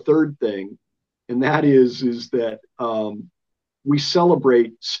also a third thing, and that is that we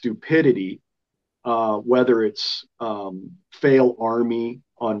celebrate stupidity, whether it's Fail Army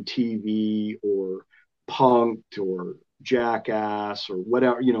on TV or Punk'd or Jackass or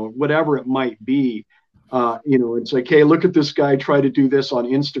whatever it might be. It's like, hey, look at this guy try to do this on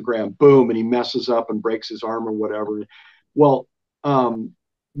Instagram, boom, and he messes up and breaks his arm or whatever. Well,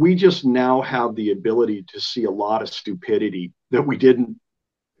 we just now have the ability to see a lot of stupidity that we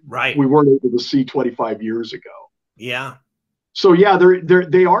weren't able to see 25 years ago. Yeah. So yeah,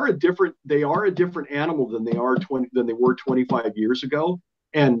 they are a different animal than they were 25 years ago,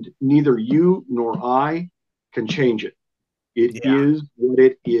 and neither you nor I can change it. It is what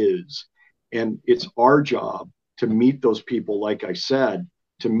it is. And it's our job to meet those people, like I said,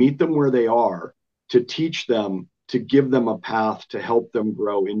 to meet them where they are, to teach them, to give them a path to help them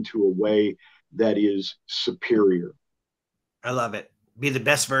grow into a way that is superior. I love it. Be the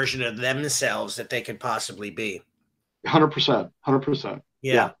best version of themselves that they could possibly be. 100%. 100%.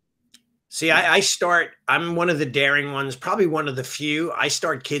 Yeah. See, I'm one of the daring ones, probably one of the few. I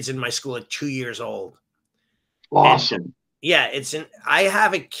start kids in my school at 2 years old. Awesome. And yeah, I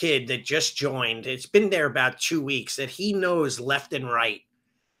have a kid that just joined. It's been there about 2 weeks that he knows left and right.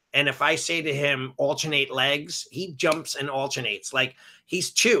 And if I say to him, alternate legs, he jumps and alternates. Like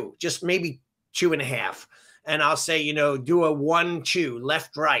he's two, just maybe 2.5. And I'll say, do a 1-2,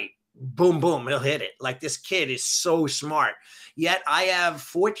 left, right, boom, boom, he'll hit it. Like this kid is so smart. Yet I have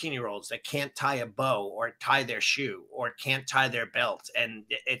 14-year-olds that can't tie a bow or tie their shoe or can't tie their belt. And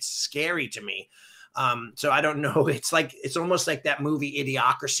it's scary to me. So I don't know. It's almost like that movie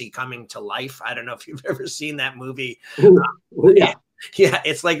Idiocracy coming to life. I don't know if you've ever seen that movie. Yeah. Yeah,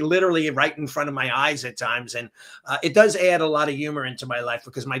 it's like literally right in front of my eyes at times. And it does add a lot of humor into my life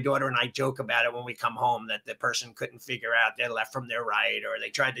because my daughter and I joke about it when we come home that the person couldn't figure out their left from their right, or they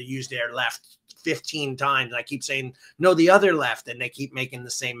tried to use their left 15 times. I keep saying, no, the other left, and they keep making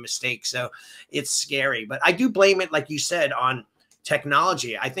the same mistake. So it's scary. But I do blame it, like you said, on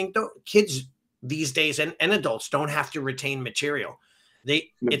technology. I think the kids these days and adults don't have to retain material.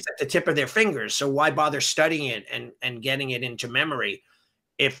 It's at the tip of their fingers. So why bother studying it and getting it into memory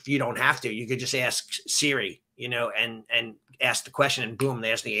if you don't have to? You could just ask Siri, and ask the question, and boom,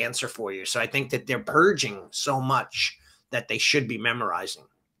 there's the answer for you. So I think that they're purging so much that they should be memorizing.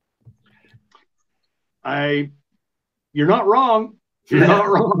 You're not wrong. You're not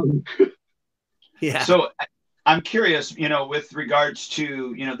wrong. Yeah. So I'm curious, with regards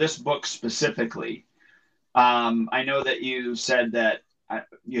to, this book specifically, I know that you said that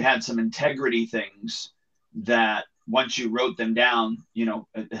you had some integrity things that once you wrote them down,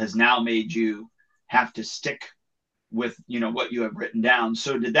 it has now made you have to stick with, what you have written down.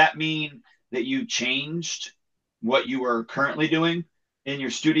 So did that mean that you changed what you were currently doing in your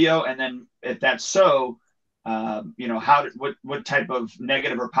studio? And then if that's so, what type of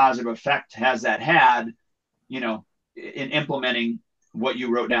negative or positive effect has that had, in implementing what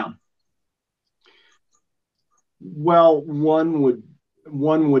you wrote down? Well, one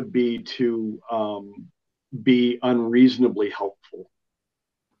would be to be unreasonably helpful.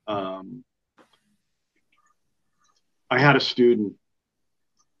 I had a student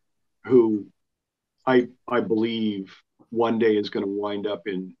who I believe one day is going to wind up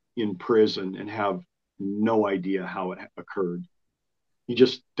in prison and have no idea how it occurred. He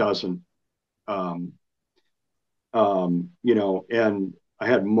just doesn't. And I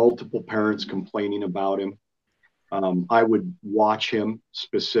had multiple parents complaining about him. I would watch him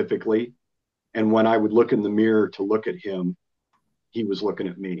specifically. And when I would look in the mirror to look at him, he was looking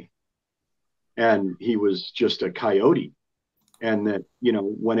at me. And he was just a coyote. And that,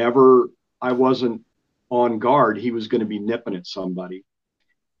 whenever I wasn't on guard, he was going to be nipping at somebody.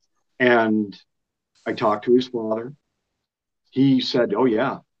 And I talked to his father. He said, oh,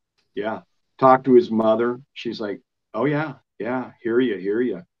 yeah. Talked to his mother. She's like, oh, yeah. Hear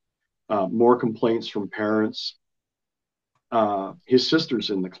you. More complaints from parents. His sister's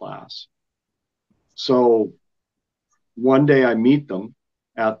in the class. So one day I meet them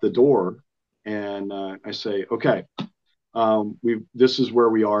at the door and I say, okay, this is where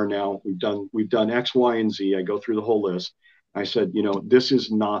we are now. We've done X, Y, and Z. I go through the whole list. I said, this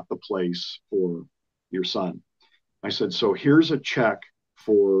is not the place for your son. I said, so here's a check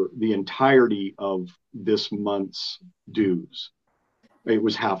for the entirety of this month's dues. It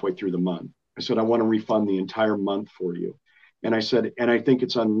was halfway through the month. I said, I want to refund the entire month for you. And I said, and I think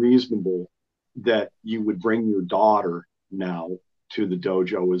it's unreasonable that you would bring your daughter now to the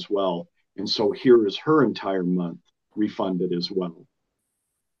dojo as well. And so here is her entire month refunded as well.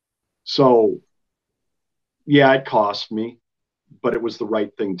 So, yeah, it cost me, but it was the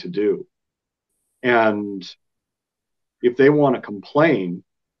right thing to do. And if they want to complain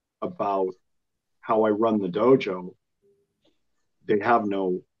about how I run the dojo,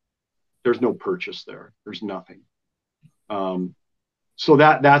 there's no purchase there. There's nothing. So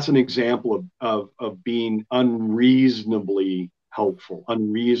that's an example of being unreasonably helpful,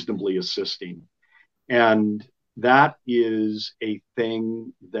 unreasonably assisting. And that is a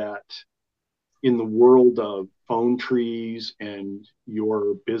thing that in the world of phone trees and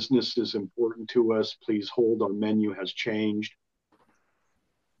your business is important to us, please hold, our menu has changed.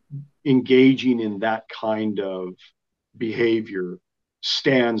 Engaging in that kind of behavior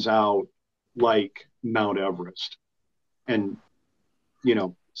stands out like Mount Everest. And,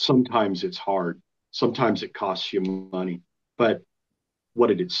 sometimes it's hard. Sometimes it costs you money. But what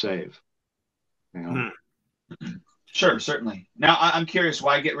did it save? You know? Sure, certainly. Now I'm curious,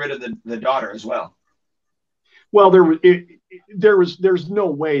 why get rid of the daughter as well? Well, there's no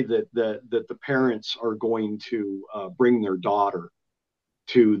way that the parents are going to bring their daughter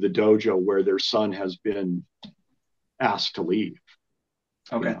to the dojo where their son has been asked to leave.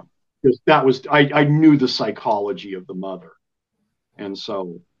 Okay. You know? Because that was, I knew the psychology of the mother, and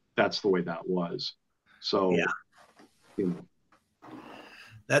so that's the way that was. So yeah, you know,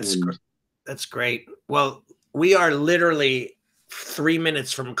 that's great. Well, we are literally 3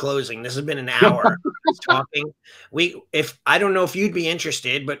 minutes from closing. This has been an hour talking. If I don't know if you'd be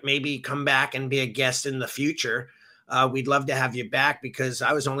interested, but maybe come back and be a guest in the future. We'd love to have you back, because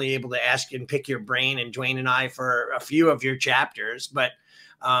I was only able to ask and pick your brain, and Dwayne and I, for a few of your chapters, but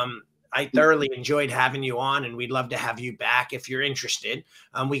I thoroughly enjoyed having you on, and we'd love to have you back if you're interested.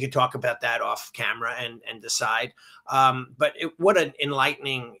 We could talk about that off camera and decide. But what an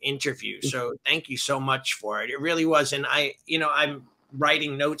enlightening interview. So thank you so much for it. It really was. And I'm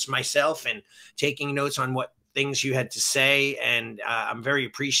writing notes myself and taking notes on what things you had to say. And I'm very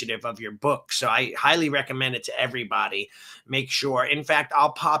appreciative of your book. So I highly recommend it to everybody. Make sure. In fact,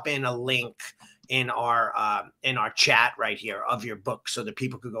 I'll pop in a link in our chat right here of your book, so that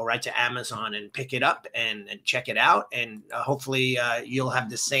people could go right to Amazon and pick it up and check it out. And hopefully you'll have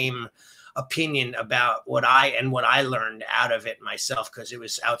the same opinion about what I learned out of it myself, because it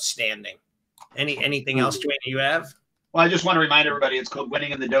was outstanding. Anything else, Dwayne, you have? Well, I just want to remind everybody, it's called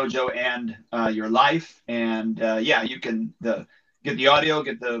Winning in the Dojo and Your Life. And yeah, you can get the audio,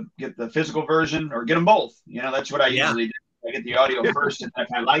 get the physical version, or get them both. That's what I usually do. I get the audio first, and if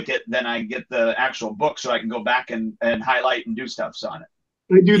I like it, then I get the actual book, so I can go back and highlight and do stuff on it.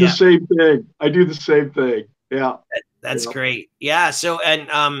 I do the same thing. I do the same thing. Yeah. That's great. Yeah. So,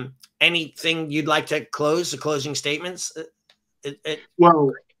 and anything you'd like to close, the closing statements?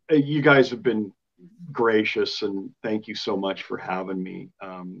 Well, you guys have been gracious, and thank you so much for having me.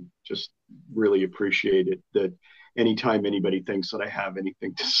 Just really appreciate it, that anytime anybody thinks that I have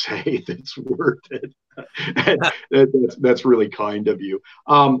anything to say that's worth it, that's really kind of you.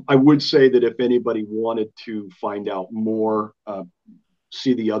 I would say that if anybody wanted to find out more,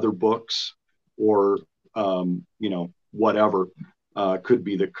 see the other books, or whatever, could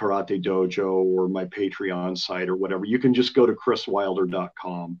be the Karate Dojo or my Patreon site or whatever, you can just go to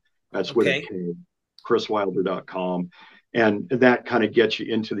chriswilder.com. That's with a K, chriswilder.com, and that kind of gets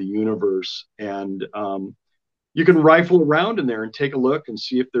you into the universe. And you can rifle around in there and take a look and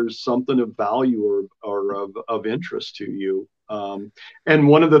see if there's something of value or of interest to you. And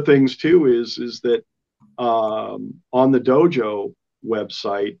one of the things too is that on the dojo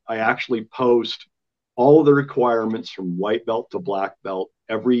website, I actually post all of the requirements from white belt to black belt.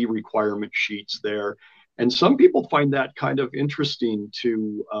 Every requirement sheet's there. And some people find that kind of interesting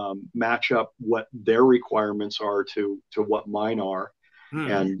to match up what their requirements are to what mine are,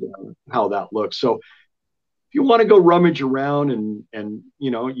 and how that looks. So if you want to go rummage around and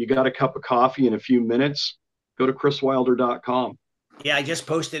you got a cup of coffee in a few minutes, go to chriswilder.com. Yeah, I just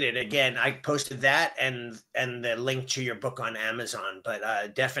posted it again. I posted that and the link to your book on Amazon.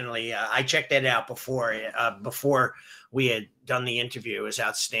 But definitely, I checked that out before we had done the interview. It was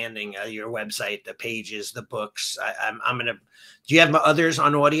outstanding. Your website, the pages, the books. I'm gonna. Do you have others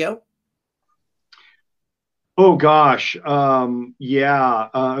on audio? Oh gosh,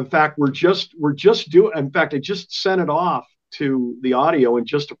 yeah. In fact, we're just doing. In fact, I just sent it off to the audio and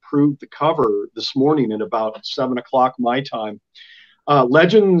just approved the cover this morning at about 7 o'clock my time.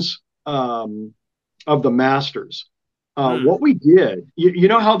 Legends of the Masters. What we did, you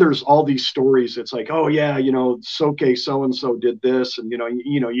know how there's all these stories. It's like, oh yeah, Soke so and so did this, and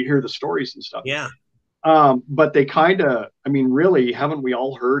you hear the stories and stuff. Yeah. But they kind of, really, haven't we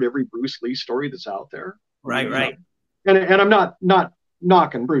all heard every Bruce Lee story that's out there? Right, right. And I'm not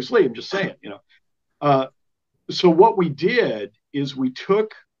knocking Bruce Lee. I'm just saying, So what we did is we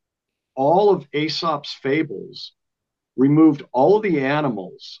took all of Aesop's fables, removed all of the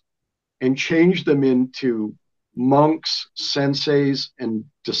animals, and changed them into monks, senseis, and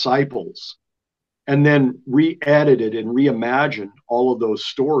disciples, and then re-edited and reimagined all of those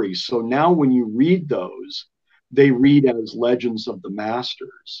stories. So now when you read those, they read as Legends of the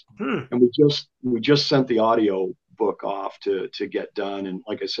Masters. And we just sent the audio book off to get done, and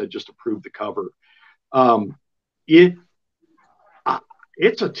like I said, just approved the cover. It's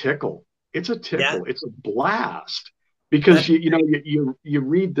a tickle. It's a tickle. Yeah. It's a blast, because you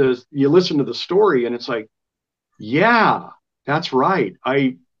read you listen to the story, and it's like, yeah, that's right.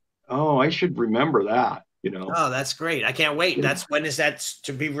 I should remember that. Oh, that's great. I can't wait. When is that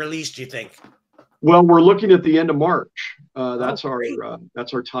to be released, you think? Well, we're looking at the end of March. That's our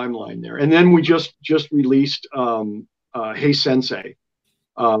timeline there. And then we just released Hey Sensei,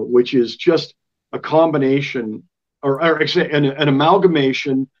 which is just a combination, or actually an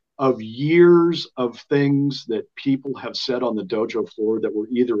amalgamation of years of things that people have said on the dojo floor that were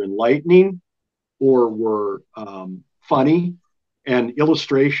either enlightening or were funny, and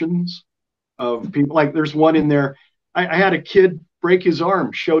illustrations of people. Like there's one in there. I had a kid break his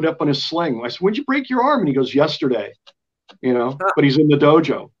arm, showed up on his sling. I said, "When'd you break your arm?" And he goes, "Yesterday." But he's in the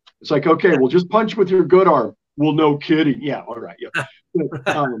dojo. It's like, okay, well, just punch with your good arm. Well, no kidding. Yeah, all right. Yeah.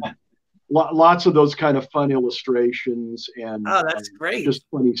 Lots of those kind of fun illustrations and that's great. Just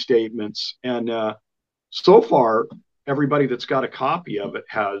funny statements. And so far, everybody that's got a copy of it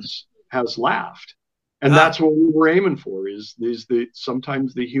has laughed, and that's what we were aiming for. Is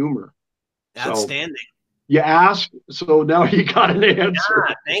sometimes the humor. Outstanding. So, you asked, so now you got an answer.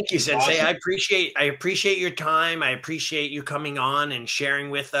 Yeah, thank you, Sensei. Awesome. I appreciate your time. I appreciate you coming on and sharing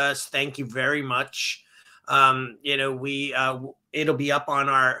with us. Thank you very much. It'll be up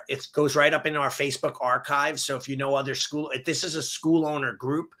on it goes right up in our Facebook archive. So if you know other this is a school owner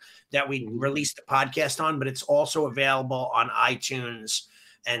group that we released the podcast on, but it's also available on iTunes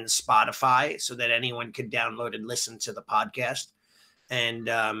and Spotify so that anyone could download and listen to the podcast. And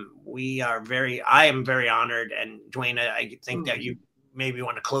I am very honored. And Dwayne, I think that you maybe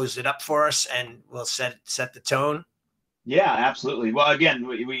want to close it up for us, and we'll set the tone. Yeah, absolutely. Well, again,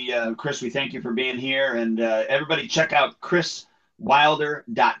 Kris, we thank you for being here, and everybody check out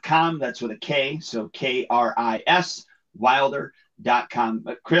KrisWilder.com. That's with a K, so KRIS Wilder.com.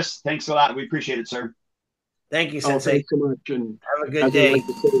 Kris, thanks a lot. We appreciate it, sir. Thank you, Sensei. Thanks so much, and have a good day.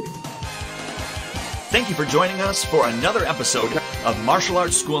 Thank you for joining us for another episode of Martial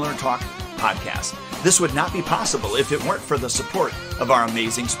Arts School Owner Talk podcast. This would not be possible if it weren't for the support of our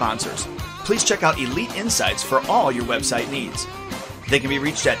amazing sponsors. Please check out Elite Insights for all your website needs. They can be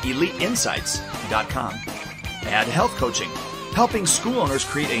reached at eliteinsights.com. Add Health Coaching, helping school owners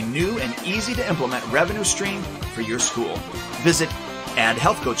create a new and easy to implement revenue stream for your school. Visit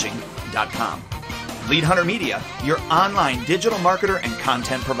addhealthcoaching.com. Lead Hunter Media, your online digital marketer and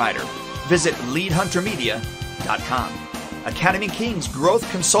content provider. Visit leadhuntermedia.com. Academy Kings Growth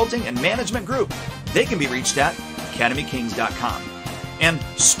Consulting and Management Group. They can be reached at academykings.com. And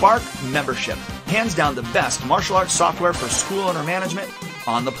Spark Membership, hands down the best martial arts software for school owner management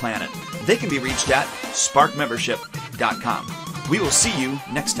on the planet. They can be reached at sparkmembership.com. We will see you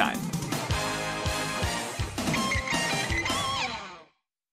next time.